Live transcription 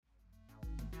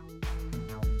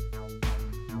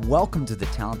Welcome to the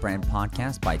Talent Brand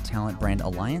Podcast by Talent Brand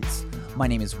Alliance. My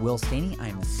name is Will Staney. I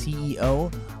am the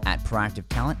CEO at Proactive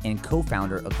Talent and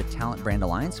co-founder of the Talent Brand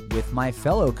Alliance with my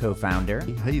fellow co-founder.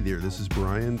 Hey there, this is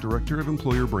Brian, Director of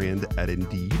Employer Brand at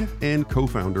Indeed and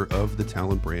co-founder of the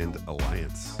Talent Brand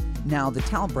Alliance. Now, the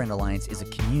Talent Brand Alliance is a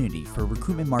community for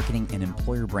recruitment marketing and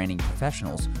employer branding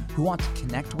professionals who want to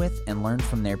connect with and learn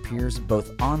from their peers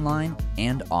both online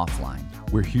and offline.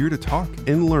 We're here to talk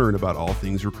and learn about all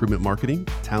things recruitment marketing,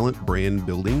 talent brand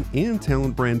building, and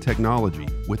talent brand technology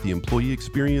with the employee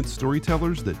experience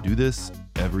storytellers that do this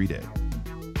every day.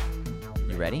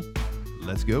 You ready?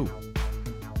 Let's go.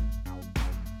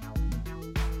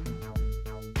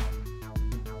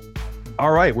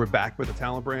 All right, we're back with the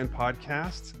Talent Brand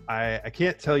Podcast. I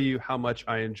can't tell you how much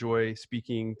I enjoy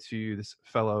speaking to this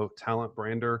fellow talent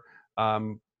brander.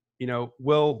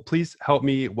 Will, please help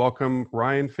me welcome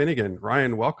Rian Finnegan.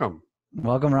 Rian, welcome.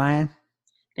 Welcome, Ryan.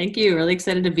 Thank you. Really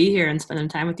excited to be here and spending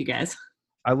time with you guys.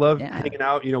 I love hanging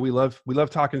out. We love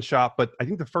talking shop, but I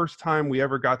think the first time we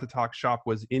ever got to talk shop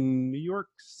was in New York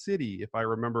City, if I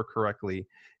remember correctly.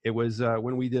 It was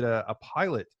when we did a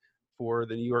pilot for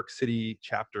the New York City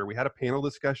chapter. We had a panel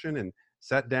discussion and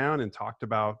sat down and talked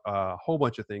about a whole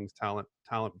bunch of things, talent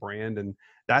brand. And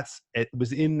it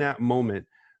was in that moment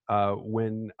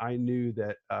when I knew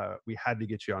that we had to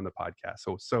get you on the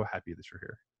podcast. So happy that you're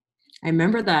here. I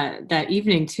remember that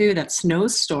evening too, that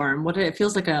snowstorm. It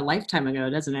feels like a lifetime ago,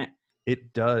 doesn't it?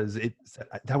 It does.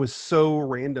 That was so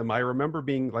random. I remember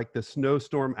being like the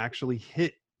snowstorm actually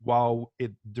hit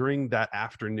during that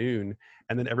afternoon,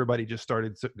 and then everybody just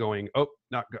started going, oh,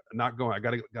 not going. I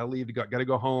gotta leave. Gotta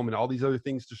go home, and all these other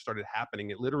things just started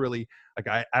happening. It literally,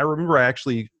 I remember I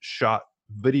actually shot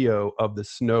video of the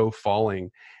snow falling,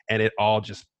 and it all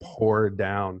just poured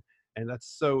down. And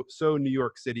that's so New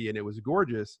York City, and it was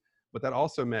gorgeous. But that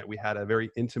also meant we had a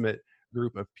very intimate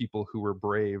group of people who were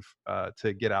brave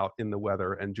to get out in the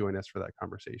weather and join us for that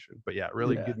conversation. But yeah,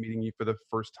 really good meeting you for the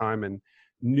first time, and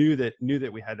knew that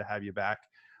we had to have you back.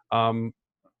 Tell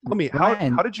me,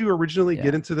 how did you originally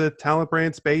get into the talent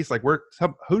brand space? Like,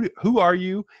 who are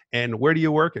you, and where do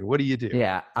you work, and what do you do?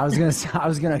 Yeah, I was gonna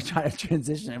try to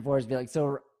transition it for us. Be like,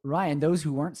 so Ryan, those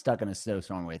who weren't stuck in a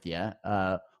snowstorm with you,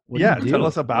 tell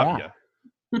us about you.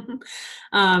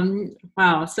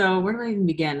 Wow. So where do I even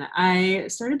begin? I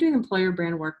started doing employer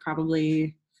brand work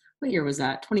probably, what year was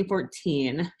that?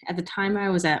 2014. At the time I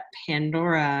was at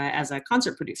Pandora as a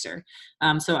concert producer.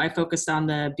 So I focused on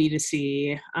the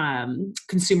B2C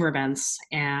consumer events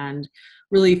and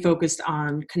really focused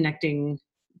on connecting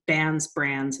bands,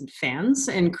 brands, and fans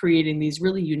and creating these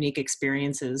really unique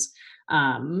experiences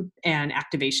and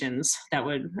activations that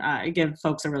would give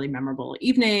folks a really memorable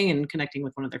evening and connecting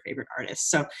with one of their favorite artists.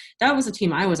 So that was the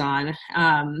team I was on.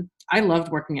 I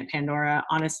loved working at Pandora.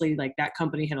 Honestly, like, that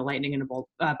company had a lightning in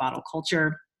a bottle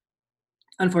culture.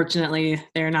 Unfortunately,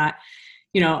 they're not,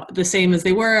 the same as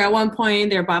they were at one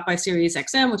point. They're bought by Sirius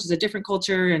XM, which is a different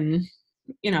culture. And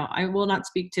I will not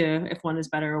speak to if one is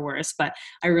better or worse, but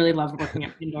I really loved working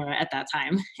at Pandora at that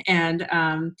time. And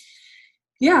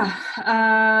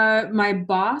my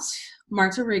boss,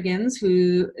 Marta Riggins,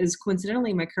 who is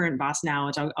coincidentally my current boss now,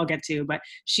 which I'll get to, but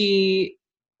she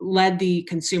led the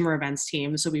consumer events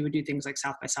team. So we would do things like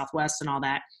South by Southwest and all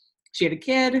that. She had a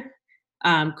kid,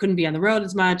 couldn't be on the road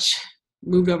as much,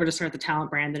 moved over to start the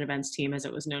talent brand and events team, as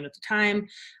it was known at the time.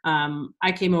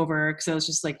 I came over because I was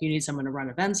just like, you need someone to run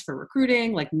events for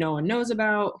recruiting. Like, no one knows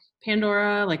about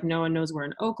Pandora. Like, no one knows we're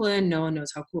in Oakland. No one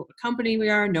knows how cool of a company we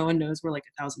are. No one knows we're like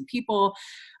 1,000 people.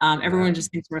 Everyone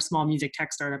just thinks we're a small music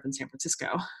tech startup in San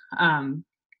Francisco. And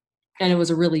it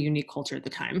was a really unique culture at the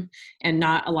time. And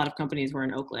not a lot of companies were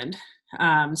in Oakland.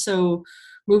 So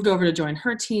moved over to join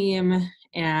her team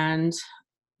and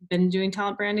been doing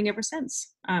talent branding ever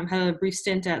since. Had a brief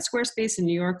stint at Squarespace in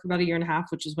New York for about 1.5 years,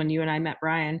 which is when you and I met,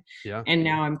 Brian. Yeah. And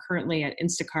now I'm currently at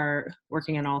Instacart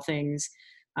working on all things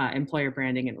employer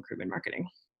branding and recruitment marketing.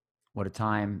 What a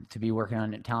time to be working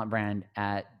on a talent brand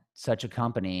at such a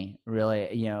company. Really,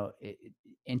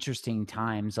 interesting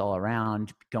times all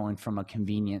around, going from a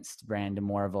convenience brand to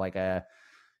more of like a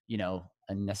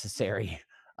necessary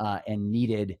and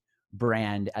needed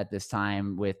brand at this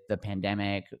time with the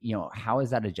pandemic. How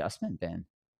has that adjustment been?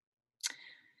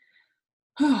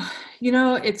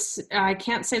 I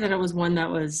can't say that it was one that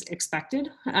was expected,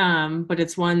 but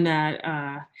it's one that,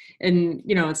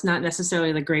 it's not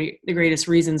necessarily the greatest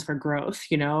reasons for growth.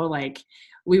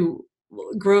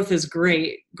 Growth is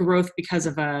great. Growth because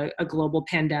of a global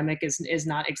pandemic is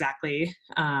not exactly,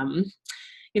 the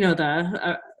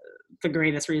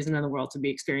greatest reason in the world to be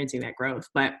experiencing that growth.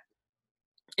 But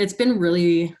it's been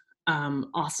really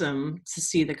awesome to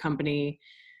see the company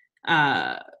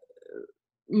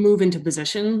move into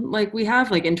position like we have,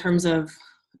 like in terms of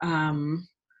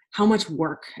how much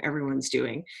work everyone's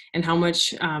doing and how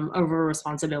much of a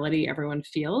responsibility everyone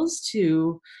feels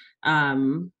to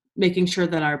making sure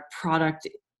that our product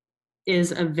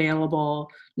is available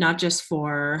not just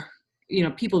for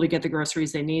people to get the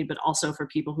groceries they need, but also for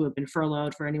people who have been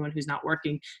furloughed, for anyone who's not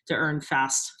working, to earn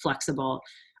fast, flexible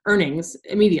earnings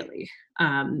immediately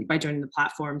by joining the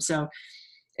platform. So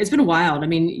it's been wild. I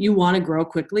mean, you want to grow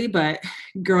quickly, but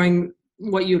growing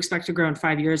what you expect to grow in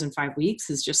 5 years and 5 weeks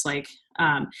is just like,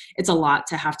 it's a lot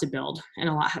to have to build, and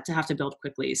a lot to have to build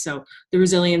quickly. So the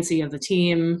resiliency of the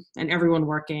team and everyone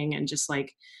working, and just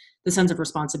like the sense of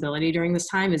responsibility during this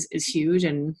time is huge.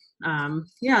 And I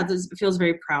feel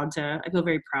very proud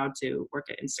to work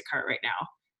at Instacart right now.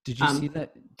 Did you see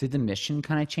that? Did the mission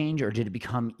kind of change, or did it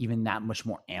become even that much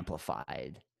more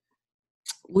amplified?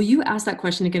 Will you ask that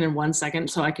question again in 1 second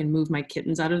so I can move my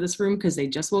kittens out of this room, because they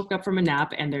just woke up from a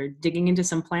nap and they're digging into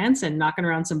some plants and knocking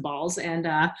around some balls, and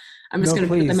I'm just going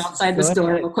to put them outside this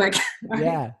door real quick.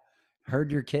 Yeah,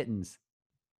 heard your kittens.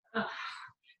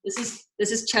 This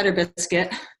is Cheddar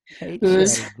Biscuit, Hey,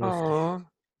 who's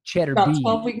Cheddar about B.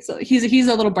 12 weeks old. He's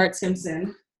a little Bart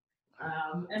Simpson,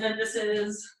 and then this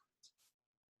is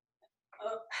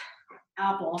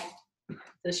Apple.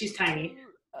 So she's tiny.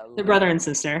 They're brother and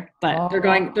sister, but they're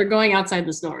going outside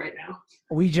the store right now.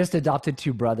 We just adopted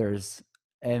 2 brothers,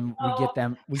 and we get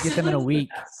them in a week.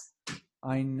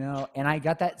 I know. And I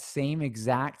got that same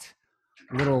exact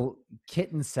little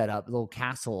kitten setup, little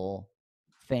castle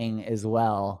thing as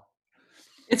well.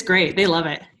 It's great. They love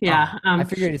it. Yeah. I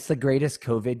figured it's the greatest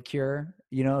COVID cure,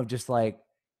 just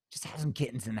have some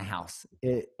kittens in the house.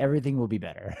 Everything will be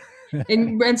better.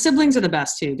 and siblings are the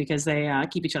best too, because they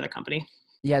keep each other company.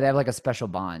 Yeah, they have like a special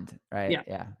bond, right?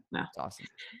 Yeah. That's awesome.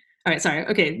 All right, sorry.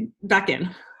 Okay, back in.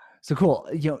 So cool.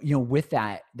 With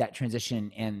that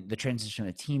transition and the transition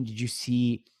of the team, did you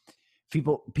see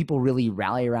people really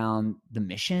rally around the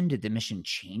mission? Did the mission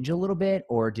change a little bit,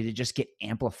 or did it just get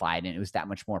amplified and it was that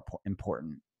much more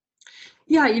important?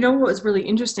 Yeah, what was really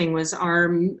interesting was our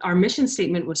mission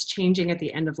statement was changing at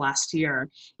the end of last year.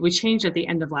 We changed at the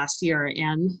end of last year,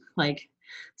 and like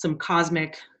some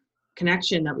cosmic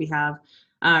connection that we have,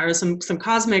 or some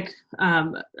cosmic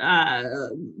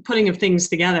putting of things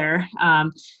together.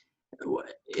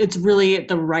 It's really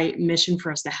the right mission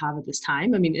for us to have at this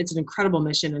time. I mean, it's an incredible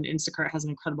mission, and Instacart has an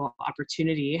incredible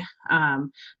opportunity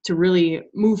to really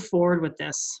move forward with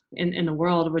this in the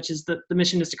world, which is the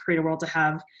mission is to create a world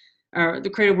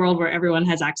create a world where everyone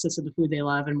has access to the food they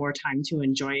love and more time to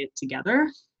enjoy it together.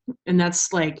 And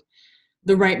that's like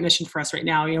the right mission for us right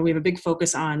now. We have a big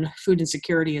focus on food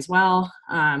insecurity as well,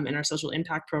 in our social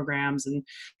impact programs and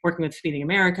working with Feeding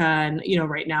America. And,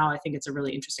 right now I think it's a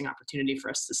really interesting opportunity for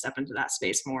us to step into that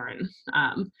space more. And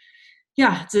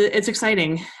it's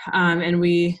exciting. And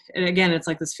again, it's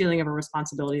like this feeling of a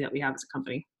responsibility that we have as a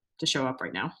company to show up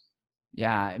right now.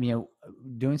 Yeah. I mean,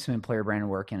 doing some employer brand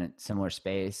work in a similar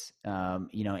space, and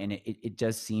it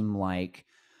does seem like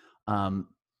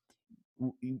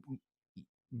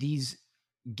these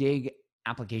gig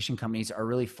application companies are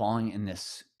really falling in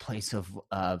this place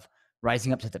of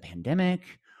rising up to the pandemic,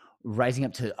 rising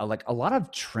up to a lot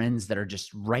of trends that are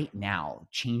just right now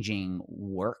changing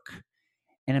work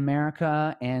in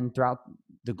America and throughout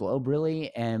the globe,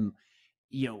 really. And,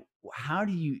 how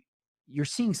do you're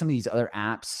seeing some of these other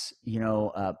apps,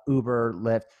 Uber,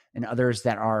 Lyft, and others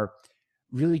that are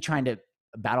really trying to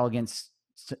battle against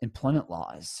employment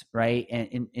laws, right?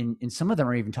 And some of them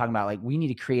are even talking about like, we need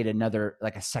to create another,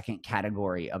 like a second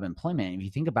category of employment. If you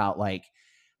think about like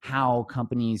how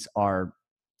companies are,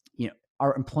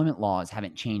 our employment laws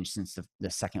haven't changed since the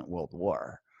Second World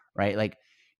War, right? Like,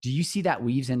 do you see that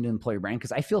weaves into employer brand?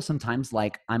 Because I feel sometimes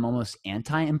like I'm almost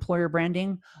anti-employer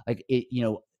branding. Like it,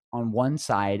 on one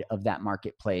side of that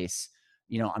marketplace,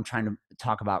 I'm trying to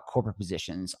talk about corporate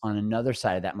positions. On another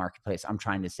side of that marketplace, I'm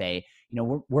trying to say,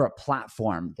 we're a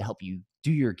platform to help you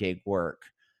do your gig work,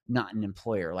 not an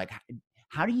employer. Like,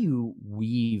 how do you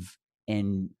weave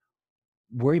and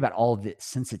worry about all of the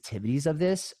sensitivities of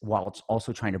this while it's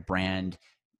also trying to brand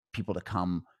people to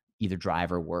come either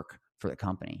drive or work for the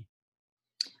company?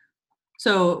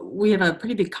 So we have a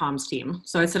pretty big comms team.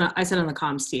 So I sit on the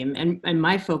comms team, and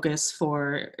my focus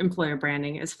for employer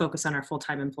branding is focused on our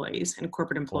full-time employees and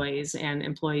corporate employees and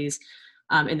employees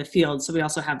in the field. So we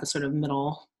also have the sort of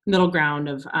middle ground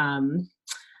of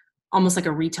almost like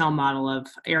a retail model of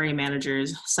area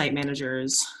managers, site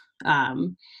managers,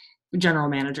 general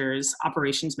managers,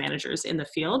 operations managers in the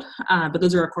field. But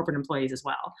those are our corporate employees as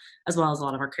well as a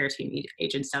lot of our care team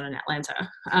agents down in Atlanta.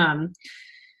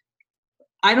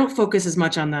 I don't focus as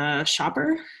much on the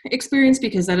shopper experience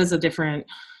because that is a different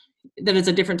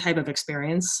type of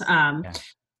experience. Yeah.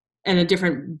 And a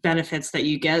different benefits that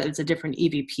you get. It's a different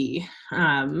EVP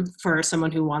for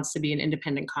someone who wants to be an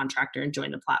independent contractor and join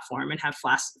the platform and have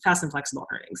fast and flexible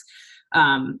earnings.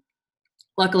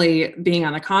 Luckily, being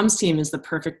on the comms team is the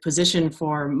perfect position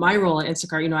for my role at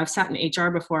Instacart. You know, I've sat in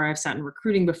HR before, I've sat in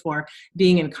recruiting before.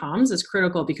 Being in comms is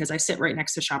critical because I sit right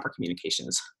next to shopper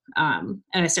communications, and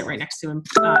I sit right next to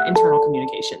internal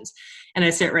communications, and I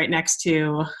sit right next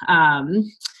to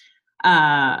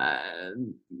uh,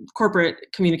 corporate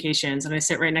communications, and I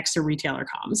sit right next to retailer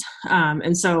comms.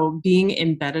 And so being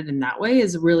embedded in that way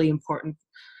is really important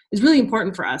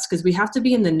for us because we have to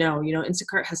be in the know. You know,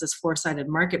 Instacart has this four-sided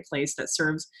marketplace that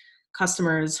serves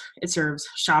customers, it serves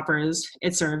shoppers,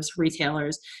 it serves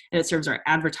retailers, and it serves our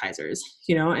advertisers,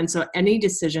 you know, and so any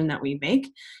decision that we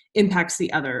make impacts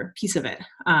the other piece of it.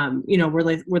 You know,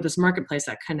 we're this marketplace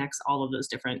that connects all those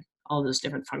different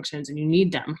functions, and you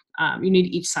need them. You need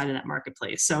each side of that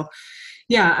marketplace. So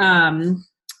yeah,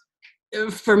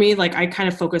 for me, like I kind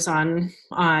of focus on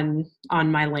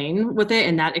my lane with it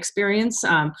and that experience.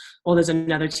 Well, there's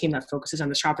another team that focuses on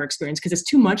the shopper experience because it's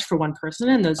too much for one person,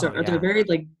 and they're very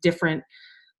like different.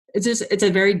 It's a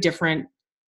very different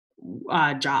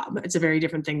job. It's a very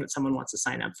different thing that someone wants to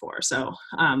sign up for. So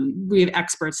we have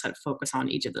experts that focus on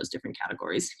each of those different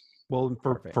categories. Well,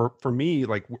 for me,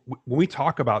 like when we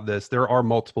talk about this, there are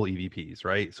multiple EVPs,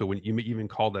 right? So when you even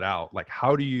called it out, like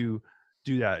how do you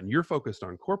do that? And you're focused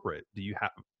on corporate. Do you have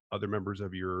other members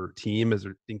of your team as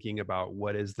they're thinking about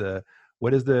what is the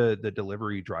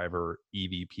delivery driver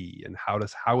EVP, and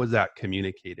how is that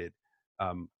communicated?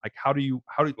 Like how do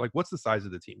like what's the size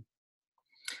of the team?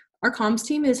 Our comms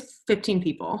team is 15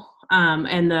 people,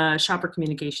 and the shopper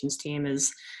communications team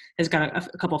has got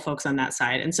a couple folks on that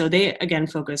side, and so they again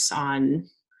focus on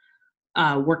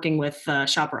working with the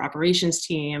shopper operations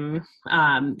team,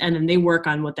 and then they work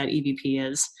on what that EVP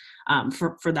is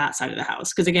for that side of the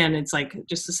house. Because again, it's like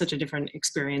just such a different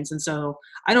experience, and so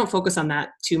I don't focus on that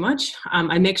too much.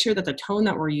 I make sure that the tone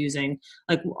that we're using,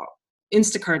 like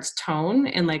Instacart's tone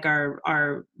and like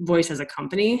our voice as a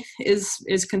company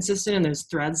is consistent, and there's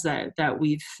threads that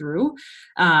weave through.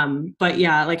 But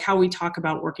yeah, like how we talk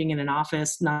about working in an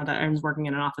office, not that I'm working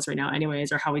in an office right now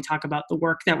anyways, or how we talk about the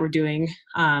work that we're doing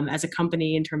as a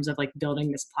company in terms of like building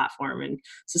this platform and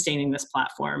sustaining this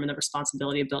platform and the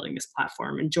responsibility of building this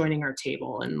platform and joining our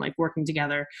table and like working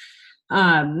together.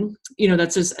 You know,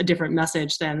 that's just a different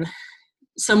message than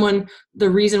the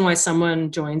reason why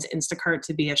someone joins Instacart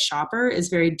to be a shopper is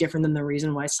very different than the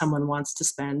reason why someone wants to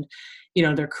spend, you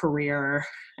know, their career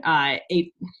at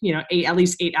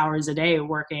least 8 hours a day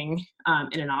working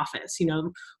in an office. You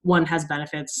know, one has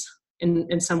benefits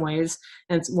in some ways,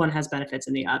 and one has benefits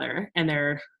in the other, and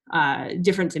they're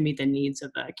different to meet the needs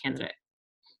of the candidate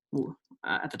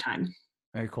at the time.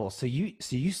 Very cool. So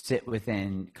you sit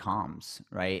within comms,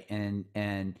 right?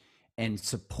 And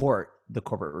support the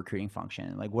corporate recruiting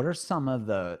function. Like what are some of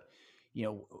the, you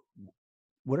know,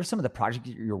 what are some of the projects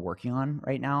that you're working on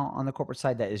right now on the corporate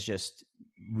side that is just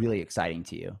really exciting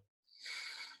to you?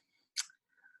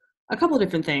 A couple of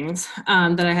different things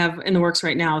that I have in the works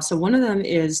right now. So one of them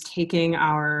is taking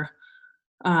our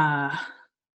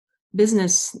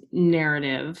business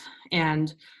narrative,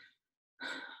 and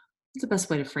what's the best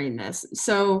way to frame this?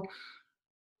 So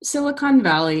Silicon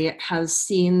Valley has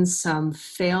seen some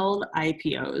failed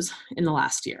IPOs in the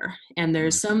last year, and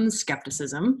there's some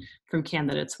skepticism from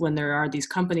candidates when there are these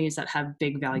companies that have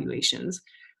big valuations.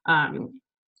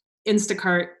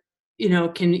 Instacart, you know,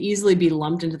 can easily be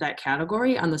lumped into that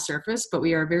category on the surface, but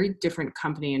we are a very different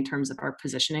company in terms of our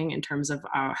positioning, in terms of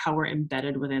how we're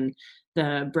embedded within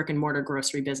the brick and mortar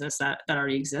grocery business that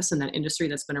already exists in that industry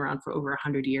that's been around for over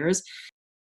 100 years.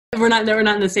 We're not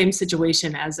in the same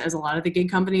situation as a lot of the gig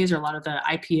companies or a lot of the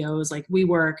IPOs like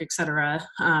WeWork, et cetera,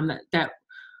 that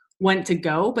went to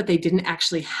go, but they didn't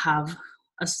actually have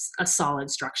a solid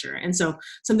structure. And so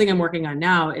something I'm working on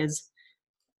now is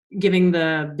giving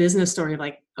the business story of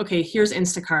like, okay, here's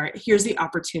Instacart, here's the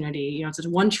opportunity. You know, it's a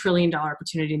 $1 trillion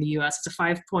opportunity in the US. It's a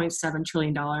 $5.7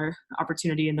 trillion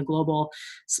opportunity in the global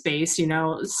space. You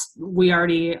know, we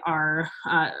already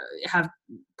have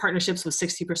partnerships with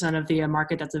 60% of the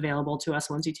market that's available to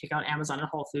us once you take out Amazon and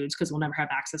Whole Foods, because we'll never have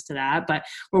access to that. But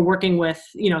we're working with,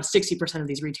 you know, 60% of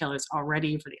these retailers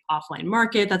already for the offline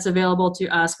market that's available to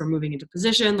us. We're moving into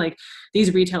position. Like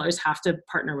these retailers have to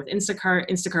partner with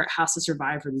Instacart. Instacart has to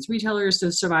survive for these retailers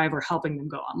to survive. We're helping them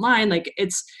go online. Like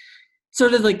it's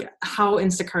sort of like how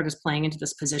Instacart is playing into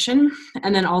this position.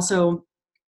 And then also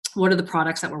what are the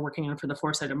products that we're working on for the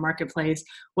four-sided marketplace?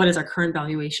 What is our current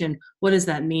valuation? What does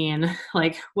that mean?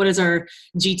 Like, what is our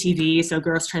GTV, so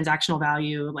gross transactional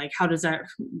value? Like, how does that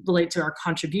relate to our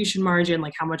contribution margin?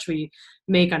 Like, how much we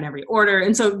make on every order?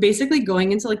 And so basically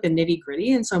going into like the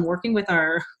nitty-gritty. And so I'm working with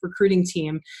our recruiting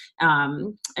team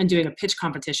and doing a pitch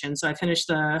competition. So I finished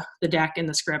the deck and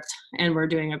the script, and we're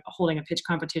holding a pitch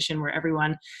competition where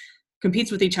everyone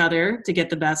competes with each other to get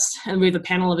the best. And we have a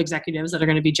panel of executives that are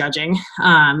going to be judging.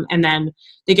 And then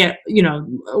they get,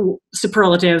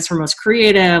 superlatives for most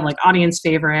creative, like audience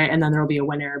favorite, and then there'll be a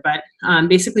winner. But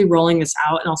basically rolling this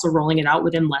out and also rolling it out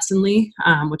within Lessonly,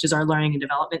 which is our learning and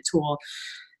development tool,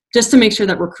 just to make sure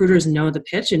that recruiters know the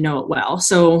pitch and know it well.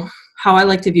 So how I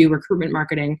like to view recruitment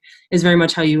marketing is very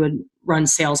much how you would run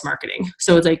sales marketing.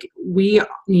 So it's like, we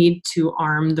need to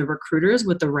arm the recruiters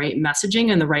with the right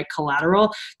messaging and the right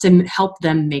collateral to help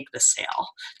them make the sale,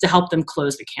 to help them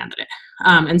close the candidate.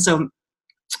 And so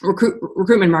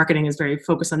recruitment marketing is very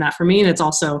focused on that for me. And it's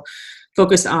also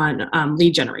focused on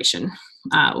lead generation,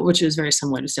 which is very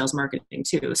similar to sales marketing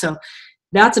too. So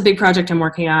that's a big project I'm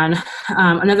working on.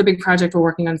 Another big project we're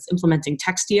working on is implementing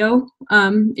Textio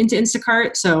into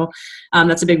Instacart. So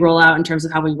that's a big rollout in terms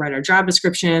of how we write our job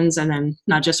descriptions, and then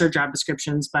not just our job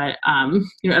descriptions, but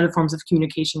other forms of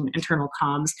communication, internal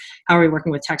comms. How are we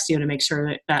working with Textio to make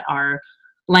sure that our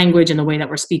language and the way that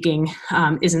we're speaking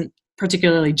isn't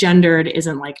particularly gendered,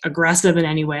 isn't like aggressive in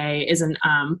any way, isn't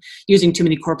using too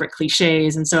many corporate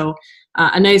cliches. And so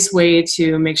a nice way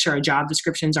to make sure our job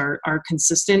descriptions are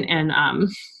consistent and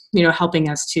helping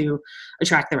us to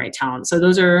attract the right talent. So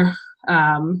those are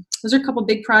a couple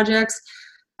big projects.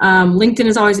 LinkedIn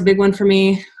is always a big one for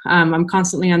me. I'm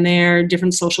constantly on there.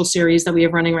 Different social series that we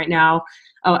have running right now.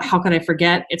 Oh, how could I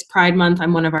forget? It's Pride Month.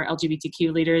 I'm one of our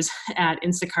LGBTQ leaders at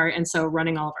Instacart, and so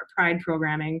running all of our Pride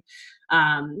programming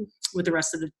with the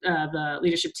rest of the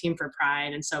leadership team for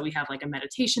Pride. And so we have like a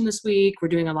meditation this week. We're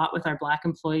doing a lot with our Black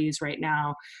employees right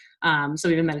now. So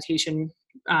we have a meditation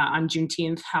on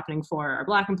Juneteenth happening for our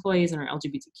Black employees and our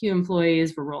LGBTQ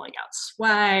employees. We're rolling out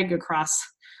swag across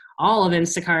all of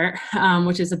Instacart,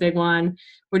 which is a big one.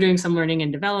 We're doing some learning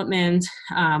and development.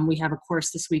 We have a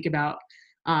course this week about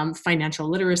financial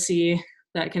literacy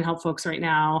that can help folks right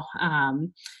now.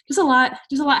 Just a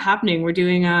lot happening. We're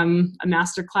doing a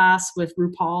master class with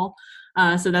RuPaul.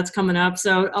 So that's coming up.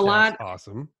 So That's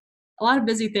awesome. A lot of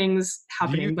busy things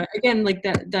happening. But again, like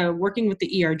the working with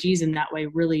the ERGs in that way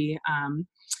really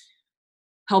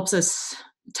helps us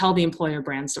tell the employer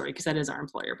brand story, because that is our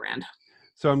employer brand.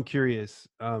 So I'm curious,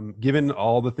 given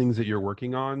all the things that you're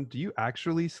working on, do you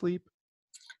actually sleep?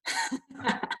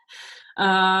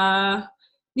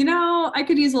 I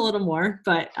could use a little more,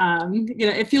 but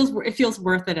it feels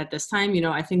worth it at this time.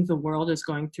 I think the world is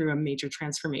going through a major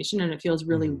transformation, and it feels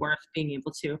really worth being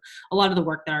able to. A lot of the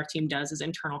work that our team does is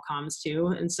internal comms too,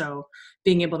 and so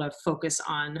being able to focus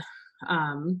on,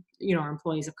 our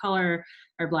employees of color,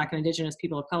 our Black and Indigenous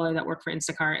people of color that work for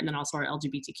Instacart, and then also our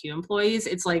LGBTQ employees.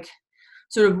 It's like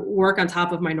sort of work on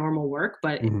top of my normal work,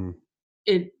 but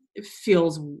it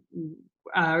feels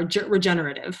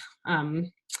regenerative.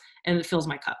 And it fills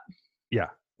my cup. Yeah,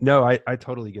 no, I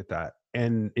totally get that.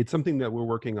 And it's something that we're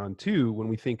working on too, when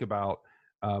we think about,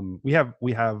 we have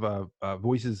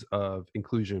voices of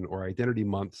inclusion or identity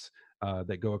months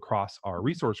that go across our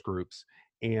resource groups.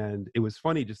 And it was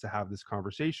funny just to have this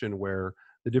conversation where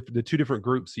the two different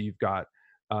groups, so you've got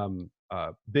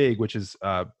BIG, which is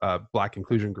Black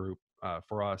inclusion group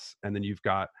for us. And then you've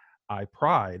got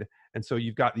iPride. And so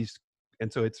you've got these,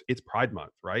 and so it's Pride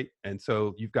Month, right? And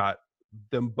so you've got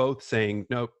them both saying,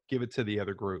 no, give it to the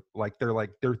other group.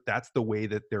 That's the way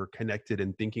that they're connected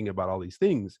and thinking about all these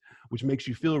things, which makes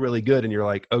you feel really good. And you're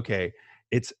like, okay,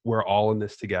 we're all in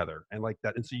this together. And like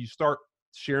that. And so you start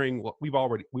sharing what we've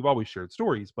always shared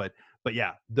stories, but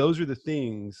yeah, those are the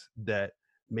things that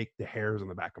make the hairs on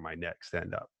the back of my neck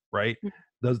stand up. Right.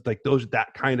 That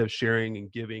kind of sharing and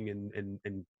giving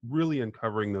and really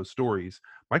uncovering those stories.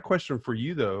 My question for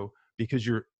you though, because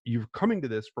you're coming to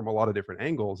this from a lot of different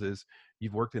angles, is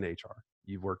you've worked in HR,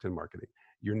 you've worked in marketing,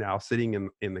 you're now sitting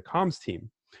in the comms team.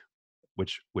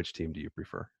 Which team do you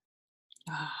prefer?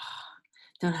 Oh,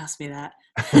 don't ask me that.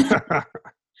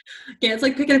 Yeah, it's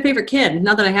like picking a favorite kid.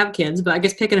 Not that I have kids, but I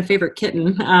guess picking a favorite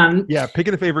kitten. Yeah,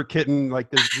 picking a favorite kitten. Like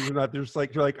you're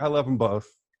like, I love them both.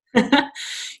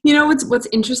 What's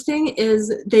interesting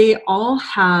is they all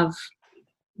have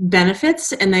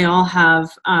benefits, and they all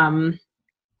have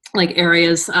like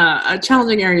areas,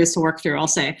 challenging areas to work through, I'll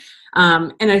say.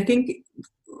 And I think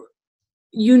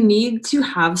you need to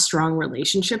have strong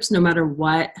relationships no matter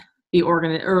what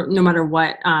no matter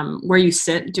what, where you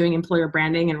sit doing employer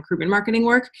branding and recruitment marketing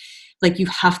work. like you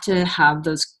have to have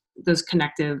those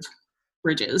connective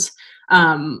bridges.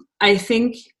 I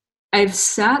think I've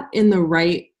sat in the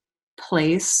right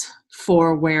place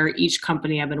for where each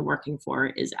company I've been working for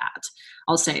is at,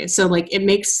 I'll say. So like it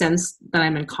makes sense that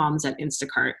I'm in comms at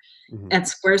Instacart. Mhm. At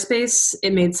Squarespace,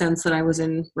 it made sense that I was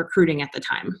in recruiting at the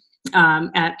time.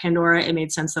 At Pandora, it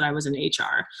made sense that I was in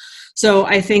HR. So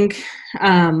I think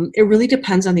it really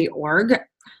depends on the org.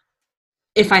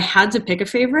 If I had to pick a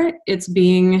favorite, it's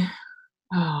being,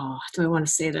 oh, do I want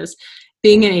to say this?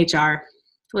 Being in HR,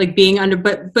 like being under,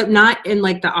 but not in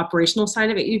like the operational side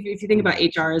of it. If you think about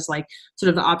Mhm. HR as like sort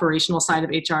of the operational side of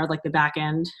HR, like the back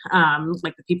end,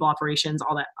 like the people operations,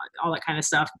 all that kind of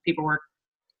stuff, paperwork.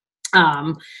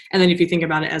 And then if you think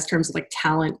about it as terms of like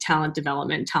talent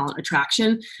development, talent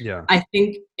attraction, Yeah. I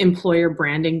think employer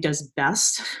branding does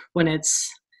best when it's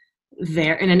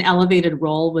there in an elevated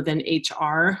role within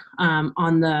HR,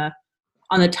 on the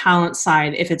talent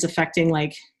side, if it's affecting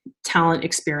like talent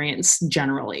experience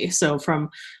generally. So from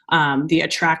the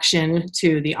attraction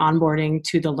to the onboarding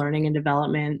to the learning and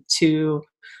development to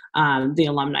the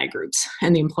alumni groups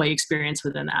and the employee experience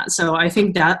within that. So I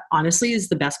think that honestly is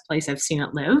the best place I've seen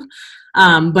it live.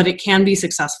 But it can be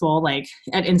successful. Like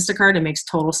at Instacart, it makes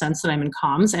total sense that I'm in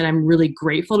comms, and I'm really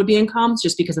grateful to be in comms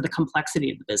just because of the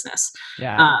complexity of the business.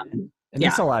 Yeah. It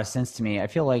makes Yeah. a lot of sense to me. I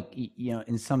feel like,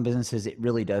 in some businesses, it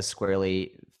really does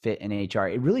squarely fit in HR.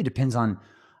 It really depends on,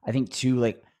 I think, too,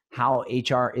 like how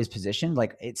HR is positioned.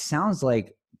 Like it sounds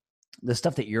like the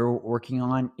stuff that you're working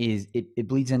on it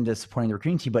bleeds into supporting the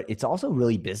recruiting team, but it's also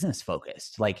really business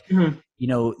focused. Like, Mhm.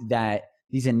 that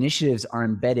these initiatives are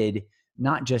embedded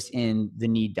not just in the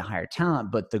need to hire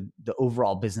talent, but the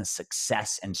overall business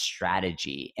success and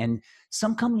strategy. And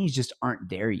some companies just aren't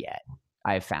there yet.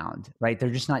 I've found, right?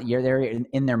 They're just not there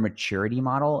in their maturity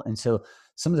model. And so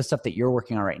some of the stuff that you're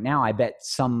working on right now, I bet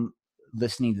some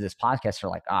listening to this podcast are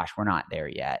like, gosh, we're not there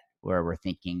yet where we're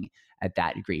thinking at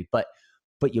that degree, but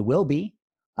you will be.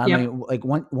 I Yep. mean, like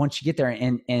once you get there,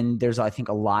 and there's, I think,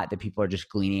 a lot that people are just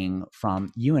gleaning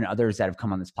from you and others that have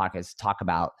come on this podcast to talk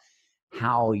about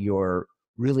how you're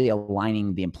really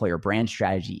aligning the employer brand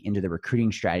strategy into the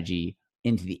recruiting strategy,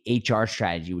 into the HR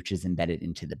strategy, which is embedded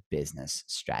into the business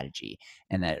strategy,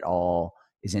 and that it all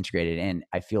is integrated. And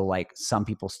I feel like some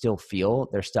people still feel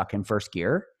they're stuck in first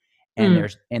gear, and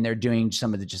Mm. they're doing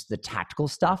some of just the tactical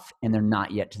stuff, and they're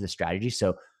not yet to the strategy.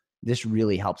 So this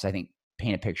really helps, I think,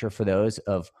 paint a picture for those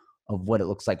of what it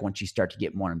looks like once you start to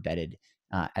get more embedded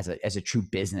as a true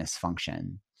business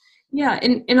function. Yeah.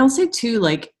 And I'll say too,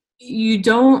 like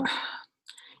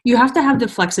you have to have the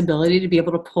flexibility to be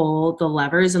able to pull the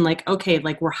levers and like, okay,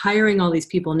 like we're hiring all these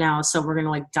people now, so we're going to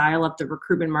like dial up the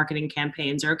recruitment marketing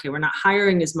campaigns, or okay, we're not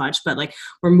hiring as much, but like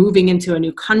we're moving into a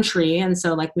new country, and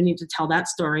so like we need to tell that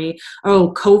story.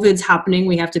 Oh, COVID's happening,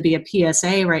 we have to be a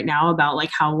PSA right now about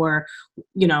like how we're,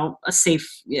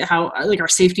 how like our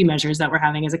safety measures that we're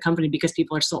having as a company, because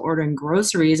people are still ordering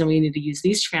groceries and we need to use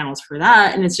these channels for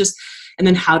that. And it's just, and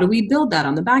then how do we build that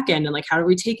on the back end? And like, how are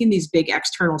we taking these big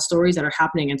external stories that are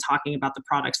happening and talking about the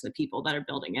products, the people that are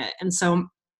building it? And so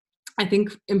I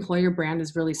think employer brand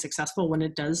is really successful when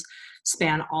it does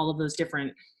span all of those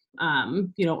different,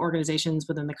 organizations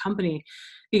within the company,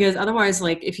 because otherwise,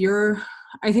 like if you're,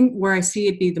 I think where I see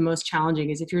it be the most challenging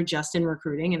is if you're just in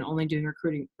recruiting and only doing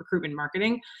recruitment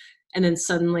marketing, and then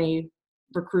suddenly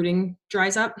recruiting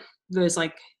dries up. There's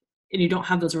like, and you don't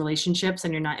have those relationships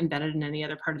and you're not embedded in any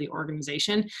other part of the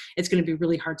organization, it's going to be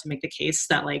really hard to make the case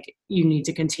that like you need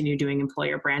to continue doing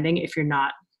employer branding if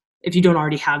you don't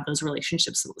already have those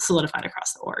relationships solidified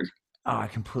across the org. Oh, I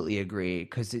completely agree,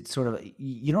 because it's sort of,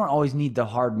 you don't always need the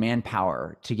hard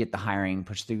manpower to get the hiring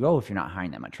pushed through go if you're not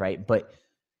hiring that much, right? But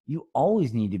you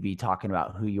always need to be talking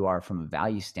about who you are from a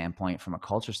value standpoint, from a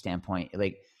culture standpoint.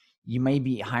 Like you may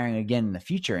be hiring again in the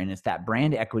future, and it's that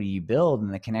brand equity you build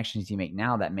and the connections you make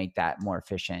now that make that more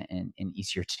efficient and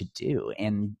easier to do.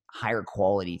 And higher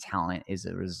quality talent is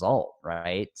a result,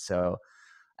 right? So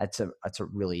that's a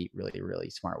really, really,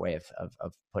 really smart way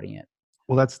of putting it.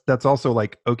 Well, that's also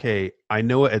like, okay, I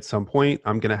know at some point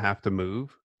I'm gonna have to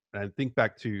move. And I think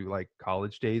back to like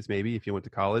college days, maybe if you went to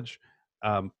college,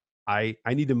 um, I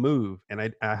need to move, and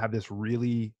I have this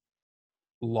really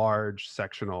large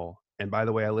sectional. And by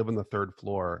the way, I live on the third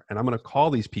floor, and I'm going to call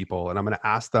these people and I'm going to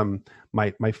ask them,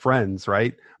 my friends,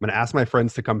 right? I'm going to ask my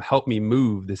friends to come help me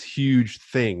move this huge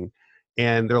thing.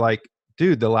 And they're like,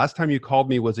 dude, the last time you called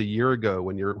me was a year ago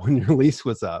when your when your lease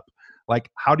was up. Like,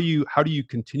 how do you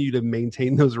continue to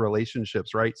maintain those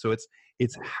relationships, right? So it's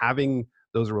having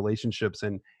those relationships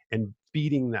and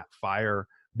feeding that fire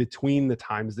between the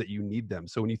times that you need them.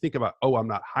 So when you think about, oh, I'm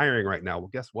not hiring right now, well,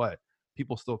 guess what?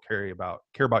 people still care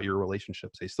about your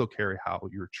relationships. They still care how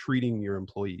you're treating your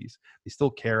employees. They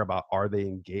still care about, are they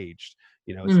engaged?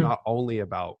 It's Mm. not only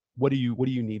about what do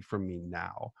you need from me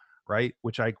now, right?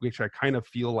 Which I kind of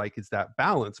feel like is that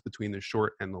balance between the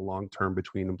short and the long term,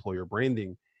 between employer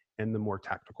branding and the more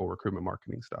tactical recruitment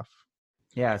marketing stuff.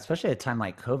 Yeah, especially at a time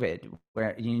like COVID,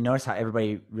 where you notice how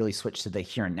everybody really switched to the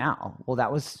here and now. Well, that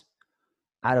was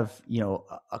out of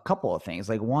a couple of things.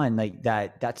 Like one, like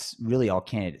that's really all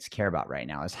candidates care about right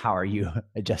now is how are you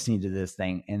adjusting to this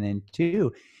thing, and then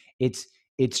two,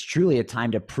 it's truly a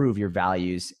time to prove your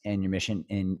values and your mission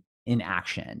in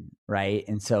action, right?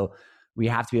 And so we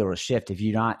have to be able to shift. If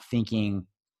you're not thinking,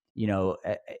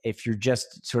 if you're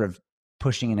just sort of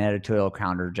pushing an editorial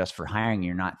calendar just for hiring,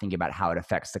 you're not thinking about how it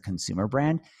affects the consumer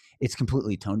brand. It's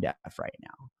completely tone deaf right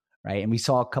now, right? And we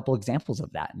saw a couple examples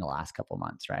of that in the last couple of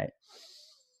months, right?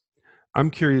 I'm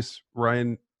curious,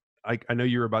 Ryan. I know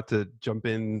you're about to jump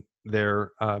in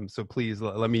there, so please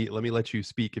let me let you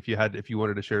speak if you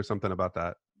wanted to share something about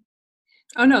that.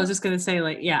 Oh no, I was just gonna say,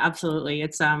 like, yeah, absolutely.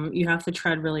 It's you have to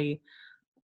tread really,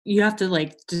 you have to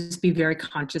like just be very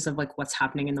conscious of like what's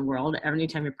happening in the world every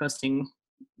time you're posting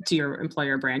to your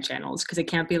employer brand channels, because it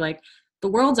can't be like the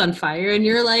world's on fire and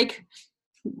you're like,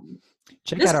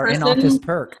 Check this out our in-office person,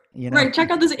 perk, right, check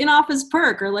out this in-office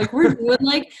perk, or like we're doing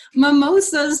like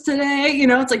mimosas today,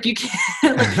 it's like you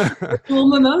can't like virtual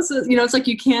mimosas, it's like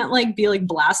you can't like be like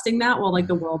blasting that while like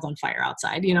the world's on fire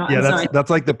outside, Yeah, and so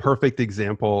that's like the perfect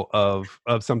example of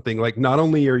something like, not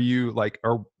only are you like,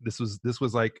 or this was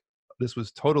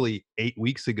totally 8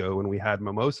 weeks ago when we had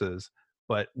mimosas,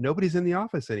 but nobody's in the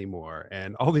office anymore,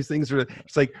 and all these things are.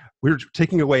 It's like we're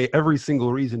taking away every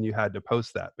single reason you had to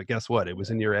post that. But guess what? It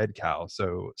was in your ed cal,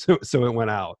 so it went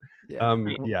out. Yeah.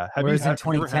 Yeah. Whereas in Have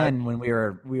you ever had? 2010, when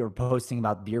we were posting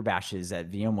about beer bashes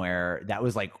at VMware, that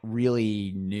was like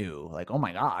really new. Like, oh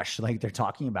my gosh, like they're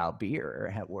talking about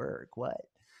beer at work. What?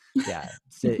 Yeah,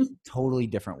 it's a totally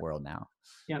different world now.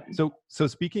 Yep. So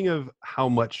speaking of how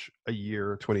much a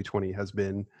year 2020 has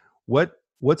been,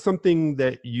 what's something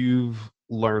that you've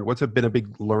learned? What's been a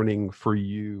big learning for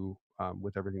you,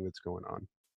 with everything that's going on?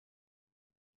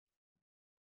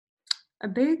 A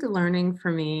big learning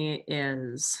for me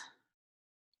is,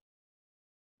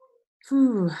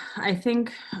 I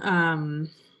think,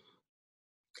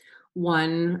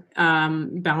 one,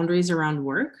 boundaries around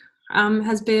work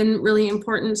has been really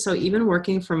important. So even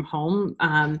working from home,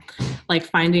 like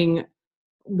finding,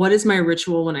 what is my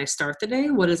ritual when I start the day?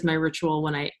 What is my ritual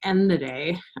when I end the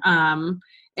day?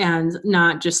 And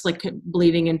not just like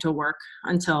bleeding into work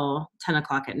until 10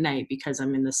 o'clock at night because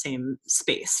I'm in the same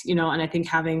space, and I think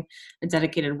having a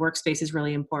dedicated workspace is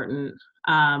really important.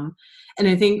 Um, and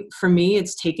I think for me,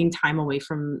 it's taking time away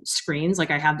from screens. Like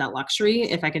I have that luxury.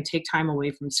 If I can take time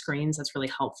away from screens, that's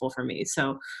really helpful for me.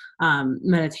 So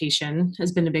meditation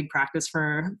has been a big practice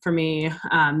for me.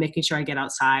 Making sure I get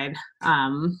outside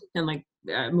and like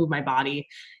move my body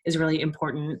is really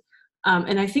important.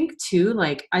 And I think too,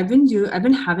 like I've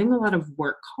been having a lot of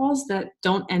work calls that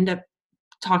don't end up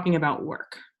talking about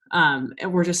work. And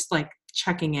we're just like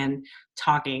checking in,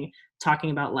 talking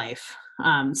about life,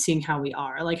 seeing how we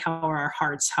are, like how are our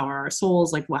hearts, how are our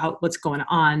souls, like what's going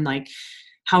on, like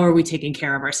how are we taking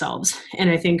care of ourselves.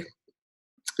 And I think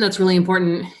that's really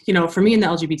important, for me in the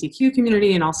LGBTQ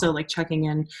community, and also like checking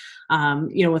in,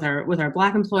 with our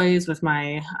Black employees, with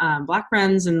my Black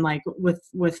friends, and like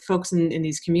with folks in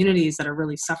these communities that are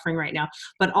really suffering right now.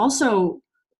 But also,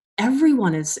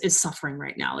 everyone is suffering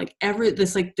right now. Like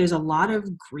there's a lot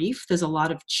of grief, there's a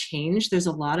lot of change, there's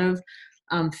a lot of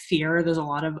fear, there's a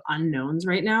lot of unknowns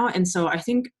right now. And so I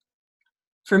think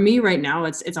for me right now,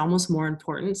 it's almost more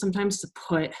important sometimes to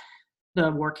put the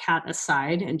work hat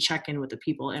aside and check in with the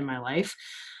people in my life.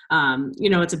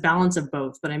 It's a balance of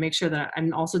both, but I make sure that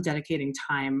I'm also dedicating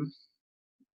time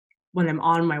when I'm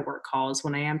on my work calls,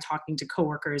 when I am talking to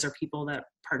coworkers or people that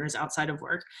partners outside of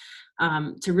work,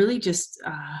 to really just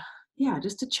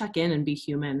to check in and be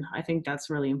human. I think that's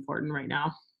really important right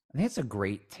now. I think it's a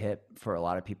great tip for a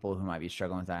lot of people who might be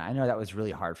struggling with that. I know that was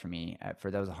really hard for me. That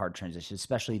was a hard transition,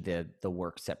 especially the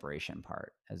work separation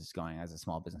part. As it's going as a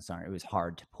small business owner, it was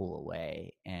hard to pull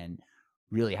away and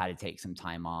really had to take some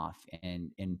time off.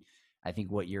 And I think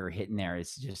what you're hitting there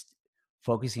is just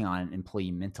focusing on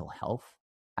employee mental health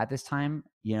at this time.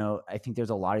 I think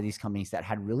there's a lot of these companies that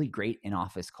had really great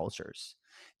in-office cultures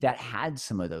that had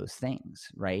some of those things,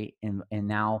 right? And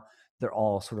now they're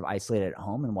all sort of isolated at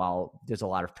home. And while there's a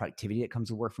lot of productivity that comes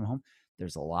with work from home,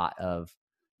 there's a lot of,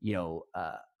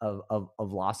 of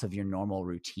loss of your normal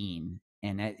routine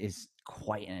And that is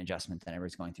quite an adjustment that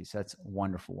everybody's going through. So that's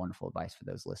wonderful, wonderful advice for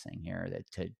those listening here, that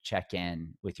to check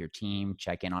in with your team,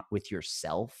 check in with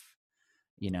yourself,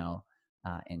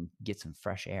 and get some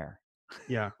fresh air.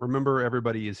 Yeah. Remember,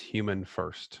 everybody is human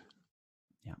first.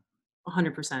 Yeah.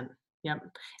 100%. Yep.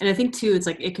 And I think too, it's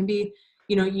like, it can be,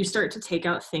 you start to take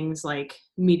out things like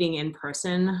meeting in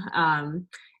person.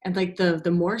 And like the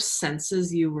more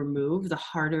senses you remove, the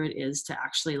harder it is to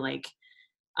actually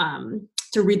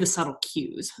to read the subtle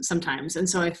cues sometimes. And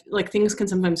so things can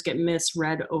sometimes get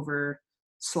misread over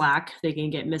Slack. They can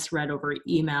get misread over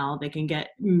email. They can get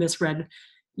misread,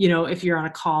 if you're on a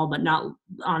call, but not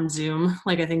on Zoom.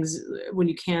 Like, I think when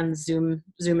you can, Zoom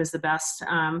is the best.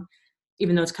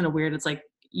 Even though it's kind of weird, it's like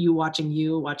you watching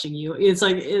you. It's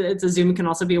like, it's a Zoom can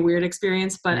also be a weird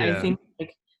experience, but I think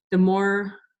like the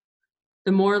more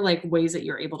like ways that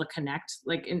you're able to connect,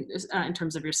 like in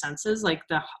terms of your senses, like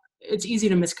it's easy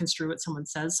to misconstrue what someone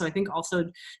says. So I think also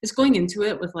just going into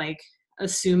it with like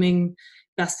assuming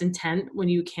best intent when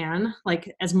you can,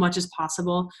 like as much as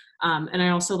possible. And I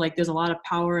also like, there's a lot of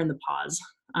power in the pause.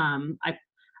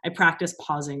 I practice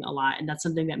pausing a lot, and that's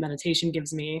something that meditation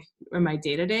gives me in my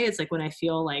day-to-day. It's like when I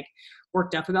feel like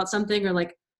worked up about something, or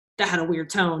like that had a weird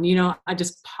tone, I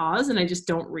just pause and I just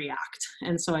don't react.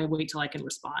 And so I wait till I can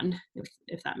respond,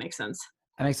 if that makes sense.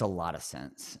 That makes a lot of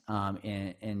sense.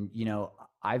 And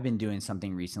I've been doing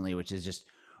something recently, which is just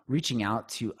reaching out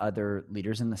to other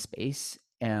leaders in the space.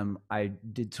 I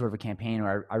did sort of a campaign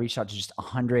where I reached out to just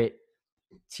 100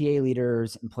 TA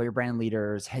leaders, employer brand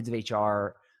leaders, heads of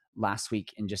HR last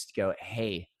week, and just go,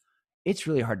 hey, it's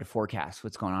really hard to forecast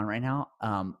what's going on right now.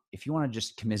 If you want to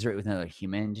just commiserate with another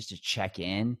human, just to check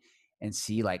in and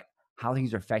see like how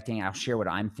things are affecting, I'll share what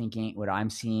I'm thinking, what I'm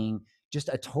seeing, just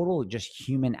a total just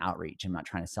human outreach. I'm not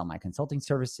trying to sell my consulting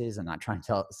services. I'm not trying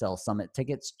to sell summit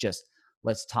tickets. Just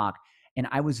let's talk. And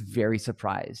I was very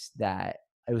surprised that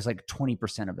it was like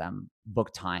 20% of them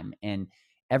booked time. And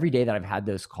every day that I've had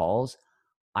those calls,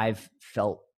 I've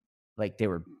felt like they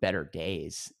were better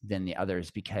days than the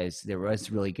others, because there was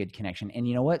really good connection. And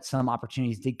you know what? Some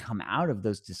opportunities did come out of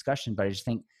those discussions, but I just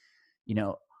think,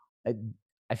 I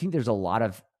think there's a lot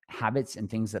of habits and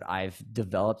things that I've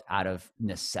developed out of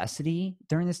necessity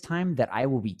during this time that I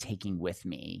will be taking with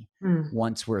me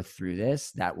once we're through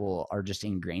this, that are just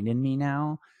ingrained in me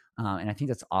now. And I think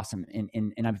that's awesome.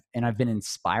 And I've been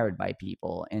inspired by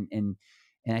people, and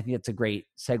I think that's a great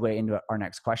segue into our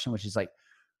next question, which is like,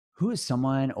 who is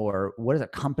someone, or what is a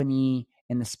company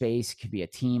in the space? Could be a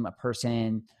team, a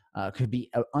person, could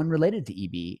be unrelated to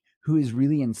EB, who is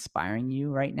really inspiring you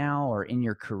right now or in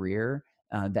your career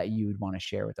that you would want to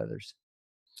share with others?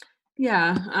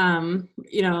 Yeah.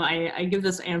 I give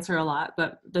this answer a lot,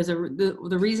 but there's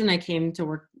the reason I came to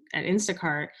work at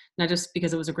Instacart, not just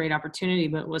because it was a great opportunity,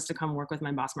 but was to come work with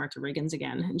my boss, Marta Riggins,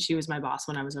 again. And she was my boss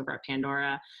when I was over at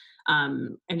Pandora,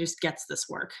 and just gets this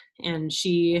work. And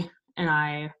she and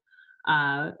I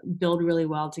build really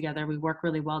well together. We work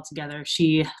really well together.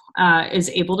 She is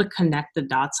able to connect the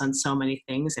dots on so many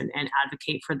things, and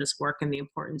advocate for this work and the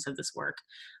importance of this work,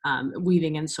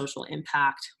 weaving in social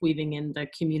impact, weaving in the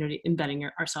community, embedding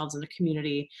ourselves in the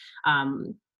community,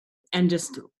 and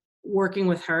just working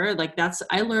with her. Like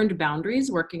I learned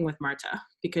boundaries working with Marta,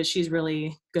 because she's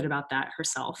really good about that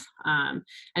herself. And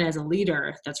as a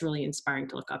leader, that's really inspiring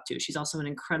to look up to. She's also an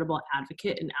incredible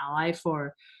advocate and ally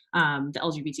for the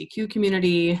LGBTQ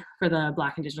community, for the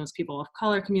Black, Indigenous, people of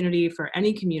color community, for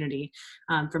any community,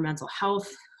 for mental health,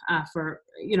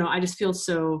 I just feel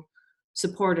so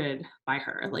supported by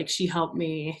her. Like, she helped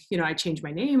me, I changed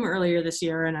my name earlier this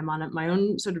year, and I'm on my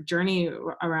own sort of journey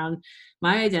around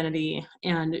my identity.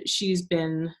 And she's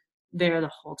been there the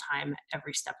whole time,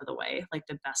 every step of the way, like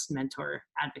the best mentor,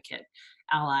 advocate,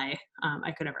 ally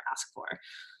I could ever ask for.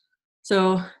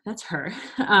 So that's her.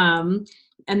 And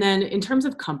then in terms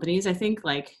of companies, I think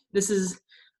like this is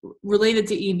related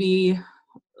to EB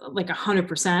like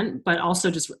 100%, but also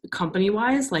just company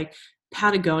wise, like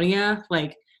Patagonia,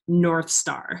 like North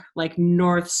Star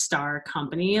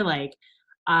company. Like,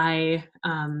 I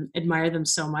admire them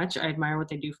so much. I admire what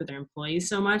they do for their employees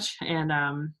so much. And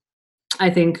I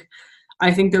think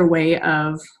their way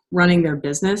of running their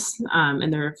business,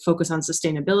 and their focus on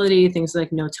sustainability, things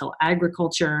like no-till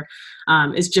agriculture,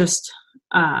 is just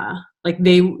like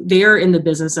they are in the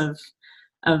business of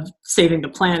saving the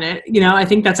planet. I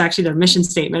think that's actually their mission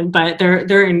statement, but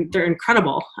they're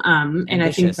incredible. And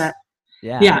I think that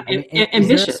is there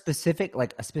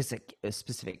a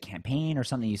specific campaign or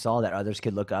something you saw that others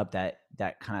could look up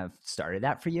that kind of started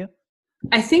that for you?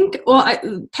 I think,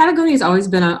 Patagonia has always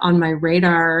been on my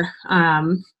radar.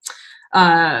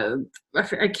 I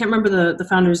can't remember the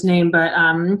founder's name, but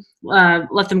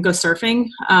Let Them Go Surfing.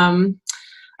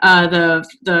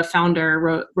 The founder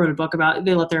wrote a book about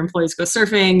they let their employees go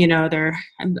surfing. They're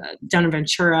down in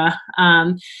Ventura,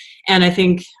 and I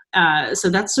think so.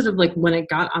 That's sort of like when it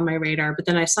got on my radar. But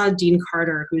then I saw Dean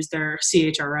Carter, who's their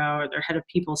CHRO, their head of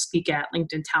people, speak at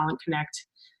LinkedIn Talent Connect.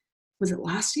 Was it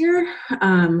last year?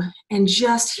 And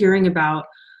just hearing about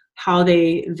how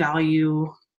they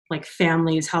value like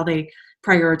families, how they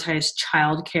prioritize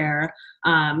childcare,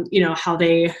 how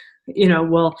they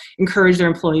will encourage their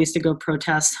employees to go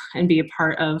protest and be a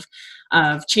part of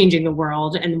changing the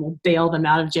world, and will bail them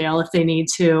out of jail if they need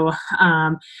to.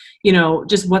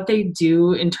 Just what they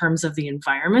do in terms of the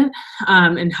environment,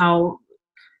 and how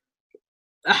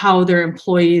their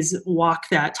employees walk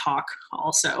that talk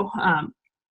also.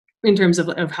 In terms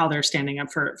of how they're standing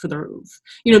up for the,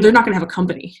 they're not going to have a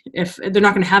company if they're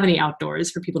not going to have any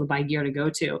outdoors for people to buy gear to go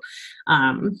to,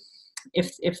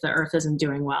 if the earth isn't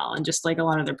doing well. And just like a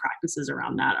lot of their practices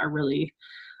around that are really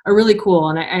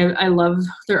cool. And I love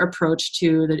their approach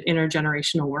to the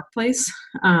intergenerational workplace,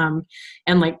 and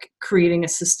like creating a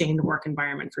sustained work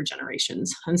environment for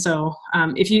generations. And so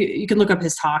if you can look up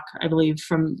his talk, I believe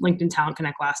from LinkedIn Talent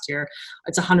Connect last year,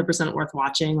 it's 100% worth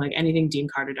watching. Like anything Dean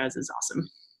Carter does is awesome.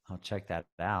 I'll check that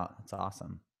out. That's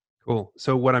awesome. Cool.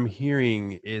 So what I'm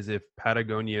hearing is if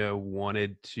Patagonia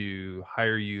wanted to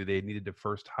hire you, they needed to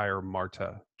first hire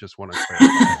Marta. Just want to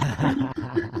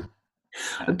clarify.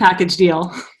 A package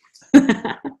deal.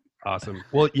 Awesome.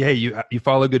 Well, yeah, you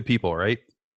follow good people, right?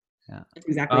 Yeah. That's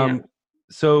exactly it.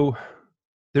 So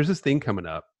there's this thing coming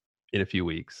up in a few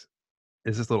weeks.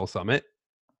 It's this little summit,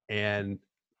 and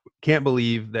can't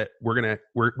believe that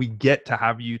we get to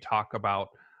have you talk about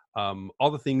all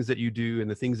the things that you do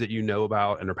and the things that you know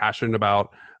about and are passionate about,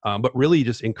 but really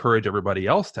just encourage everybody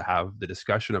else to have the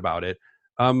discussion about it.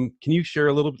 Can you share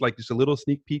just a little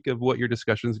sneak peek of what your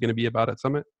discussion is going to be about at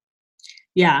Summit?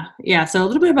 Yeah. So a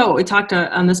little bit about what we talked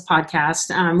on this podcast,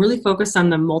 really focused on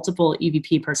the multiple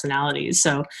EVP personalities.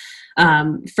 So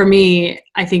for me,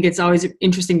 I think it's always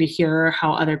interesting to hear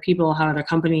how other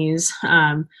companies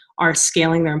are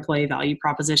scaling their employee value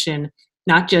proposition,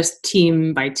 not just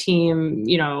team by team,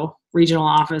 regional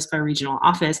office by regional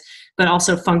office, but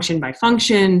also function by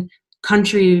function,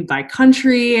 country by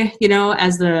country.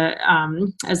 As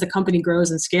the company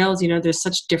grows and scales, there's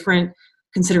such different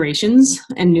considerations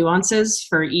and nuances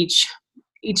for each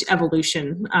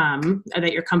evolution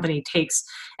that your company takes.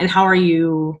 And how are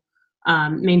you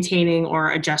maintaining or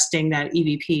adjusting that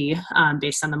EVP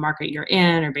based on the market you're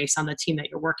in or based on the team that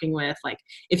you're working with? Like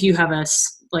if you have a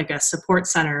support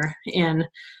center in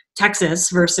Texas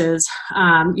versus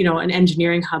an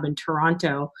engineering hub in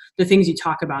Toronto, the things you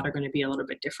talk about are going to be a little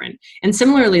bit different. And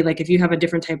similarly, like if you have a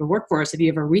different type of workforce, if you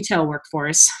have a retail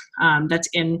workforce that's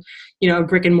in a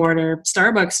brick and mortar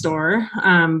Starbucks store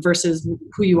versus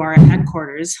who you are at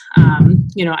headquarters,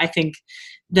 I think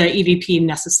the EVP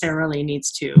necessarily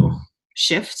needs to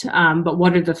shift. But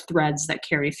what are the threads that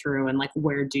carry through, and like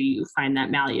where do you find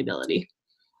that malleability?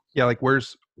 Yeah, like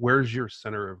where's your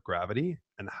center of gravity,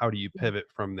 and how do you pivot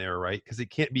from there, right? Because it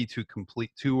can't be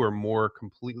two or more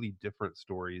completely different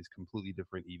stories, completely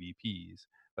different EVPs.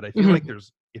 But I feel like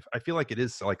I feel like it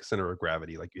is like center of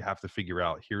gravity. Like you have to figure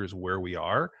out here's where we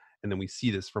are, and then we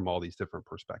see this from all these different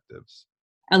perspectives.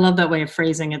 I love that way of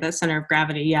phrasing it, that center of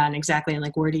gravity. Yeah, and exactly. And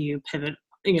like where do you pivot,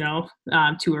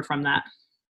 to or from that?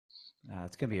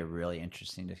 It's going to be a really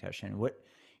interesting discussion. What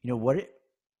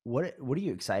are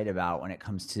you excited about when it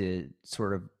comes to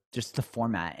sort of just the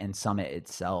format and Summit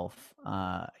itself?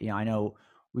 I know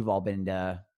we've all been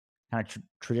to kind of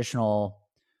traditional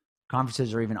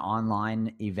conferences or even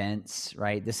online events,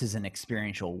 right? This is an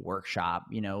experiential workshop.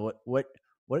 What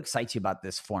excites you about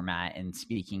this format and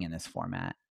speaking in this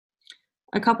format?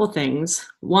 A couple things.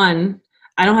 One,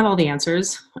 I don't have all the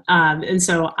answers. And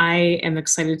so I am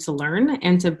excited to learn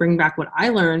and to bring back what I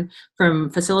learned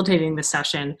from facilitating the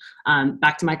session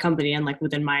back to my company and like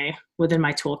within my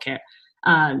toolkit.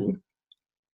 And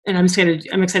I'm excited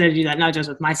to do that, not just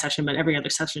with my session, but every other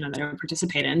session that I would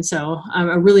participate in. So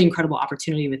a really incredible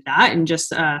opportunity with that, and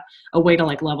just a way to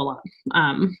like level up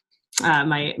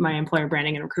my employer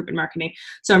branding and recruitment marketing.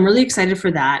 So I'm really excited for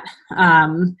that.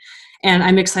 And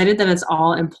I'm excited that it's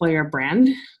all employer brand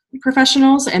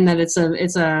professionals, and that it's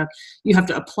a you have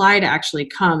to apply to actually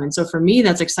come. And so for me,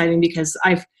 that's exciting because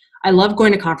I love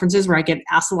going to conferences where I get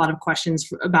asked a lot of questions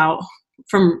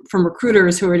from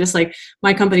recruiters who are just like,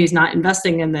 my company's not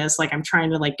investing in this. Like, I'm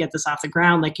trying to like get this off the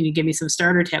ground. Like, can you give me some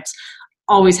starter tips?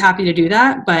 Always happy to do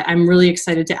that. But I'm really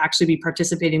excited to actually be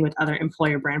participating with other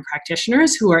employer brand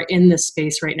practitioners who are in this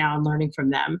space right now and learning from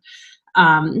them.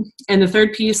 And the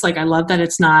third piece, like I love that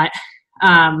it's not,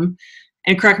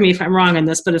 and correct me if I'm wrong on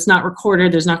this, but it's not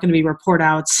recorded. There's not going to be report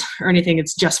outs or anything.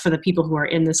 It's just for the people who are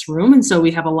in this room. And so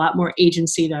we have a lot more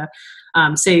agency to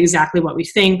say exactly what we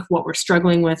think, what we're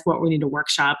struggling with, what we need to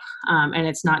workshop. And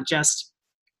it's not just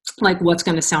like what's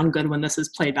going to sound good when this is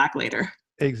played back later.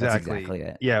 Exactly. That's exactly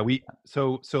it. Yeah,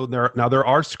 so there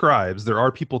are scribes, there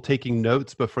are people taking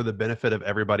notes, but for the benefit of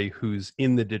everybody who's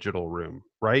in the digital room,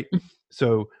 right?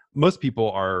 So most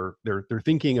people they're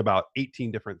thinking about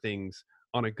 18 different things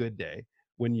on a good day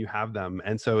when you have them.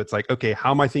 And so it's like, okay,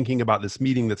 how am I thinking about this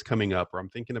meeting that's coming up? Or I'm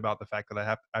thinking about the fact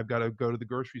that I've got to go to the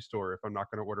grocery store if I'm not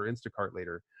going to order Instacart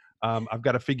later. I've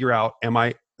got to figure out,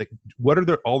 what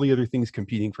are all the other things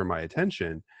competing for my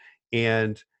attention?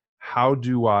 And how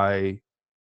do I,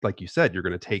 like you said, you're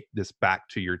going to take this back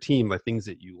to your team, like things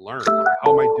that you learned.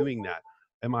 How am I doing that?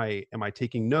 Am I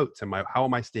taking notes? How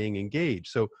am I staying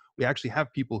engaged? So we actually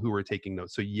have people who are taking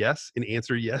notes. So yes, in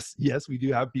answer, yes, we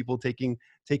do have people taking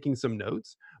some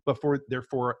notes, but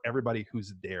for everybody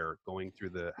who's there going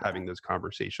through having those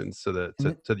conversations, so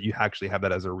that you actually have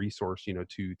that as a resource,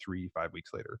 2, 3, 5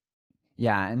 weeks later.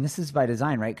 Yeah, and this is by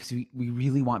design, right? Because we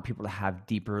really want people to have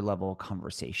deeper level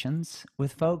conversations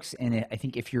with folks. And I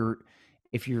think if you're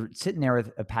sitting there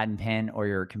with a pad and pen or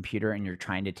your computer and you're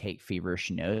trying to take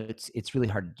feverish notes, it's really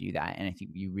hard to do that. And I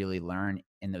think you really learn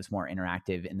in those more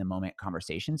interactive, in the moment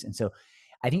conversations. And so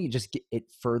I think it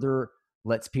further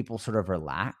lets people sort of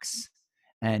relax,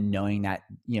 and knowing that,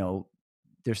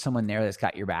 there's someone there that's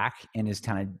got your back and is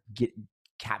kind of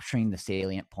capturing the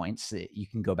salient points so that you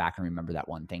can go back and remember that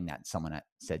one thing that someone at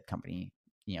said company,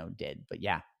 did. But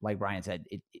yeah, like Brian said,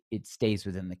 it stays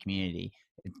within the community.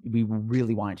 We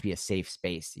really want it to be a safe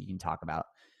space that you can talk about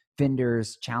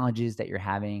vendors, challenges that you're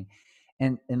having.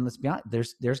 And let's be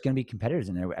honest, there's going to be competitors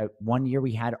in there. One year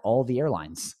we had all the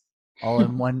airlines all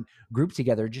in one group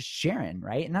together, just sharing,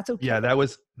 right? And that's okay. Yeah,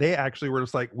 they actually were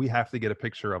just like, we have to get a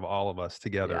picture of all of us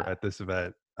together at this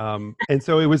event. And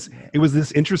so it was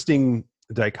this interesting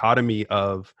dichotomy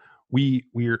of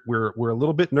we're a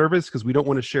little bit nervous because we don't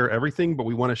want to share everything, but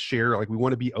we want to share, we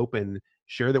want to be open,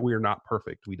 share that we are not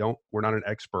perfect. We're not an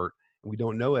expert and we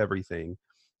don't know everything.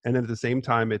 And then at the same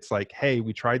time, it's like, hey,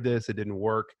 we tried this, it didn't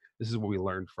work. This is what we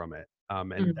learned from it.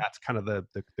 And that's kind of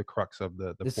the crux of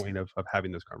the point of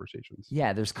having those conversations.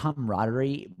 Yeah, there's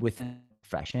camaraderie within the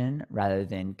profession rather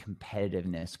than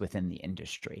competitiveness within the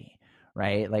industry,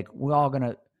 right? Like we're all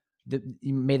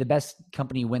may the best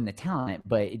company win the talent,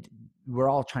 but we're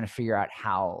all trying to figure out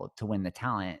how to win the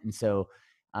talent. And so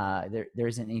there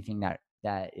isn't anything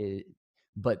that is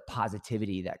but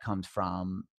positivity that comes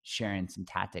from sharing some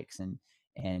tactics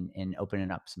and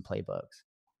opening up some playbooks.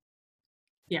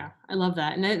 Yeah, I love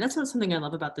that. And that's something I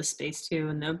love about this space too.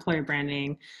 And the employer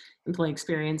branding, employee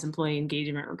experience, employee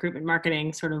engagement, recruitment,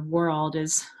 marketing sort of world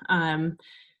is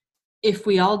if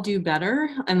we all do better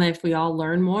and if we all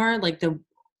learn more,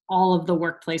 all of the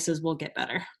workplaces will get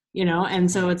better, And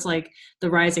so it's like the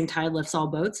rising tide lifts all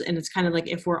boats. And it's kind of like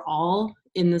if we're all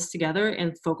in this together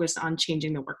and focused on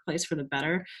changing the workplace for the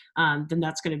better, then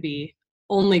that's going to be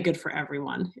only good for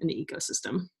everyone in the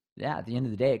ecosystem. Yeah, at the end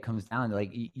of the day, it comes down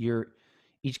to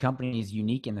each company is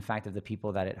unique in the fact of the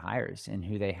people that it hires and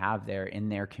who they have there in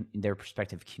their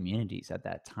respective communities at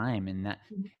that time. And that,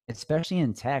 especially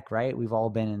in tech, right? We've all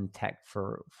been in tech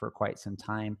for quite some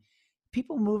time.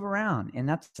 People move around, and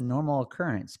that's a normal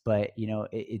occurrence. But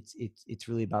it's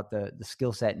really about the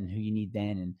skill set and who you need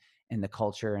then, and the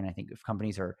culture. And I think if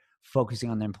companies are focusing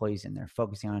on their employees and they're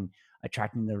focusing on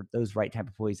attracting those right type of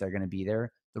employees that are going to be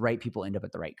there, the right people end up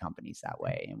at the right companies that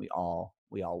way, and we all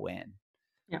win.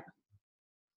 Yeah.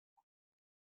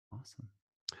 Awesome.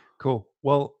 Cool.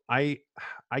 Well, I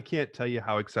can't tell you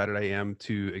how excited I am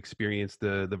to experience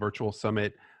the virtual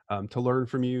summit, to learn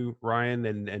from you, Ryan,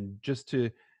 and just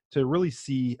to really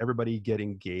see everybody get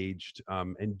engaged,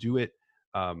 and do it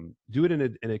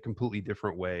in a completely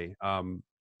different way.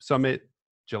 Summit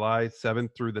July 7th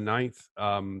through the 9th.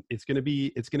 It's going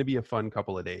to be a fun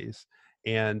couple of days,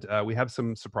 and we have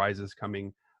some surprises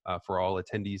coming for all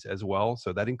attendees as well.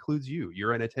 So that includes you.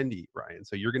 You're an attendee, Ryan.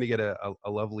 So you're going to get a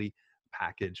lovely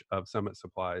package of summit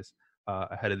supplies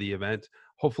ahead of the event.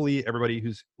 Hopefully everybody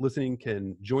who's listening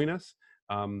can join us.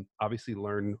 Obviously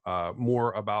learn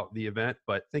more about the event,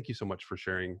 but thank you so much for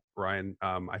sharing, Ryan.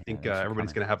 I think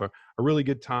everybody's going to have a really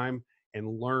good time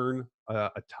and learn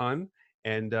a ton.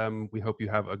 And we hope you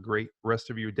have a great rest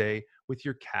of your day with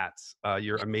your cats,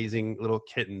 your amazing little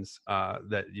kittens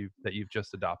that you've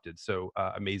just adopted. So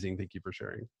amazing. Thank you for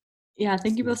sharing. Yeah,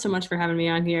 thank you both so much for having me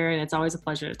on here. And it's always a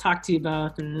pleasure to talk to you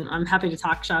both. And I'm happy to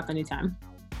talk shop anytime.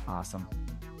 Awesome.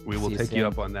 We will take you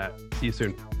up on that. See you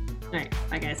soon. All right.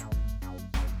 Bye, guys.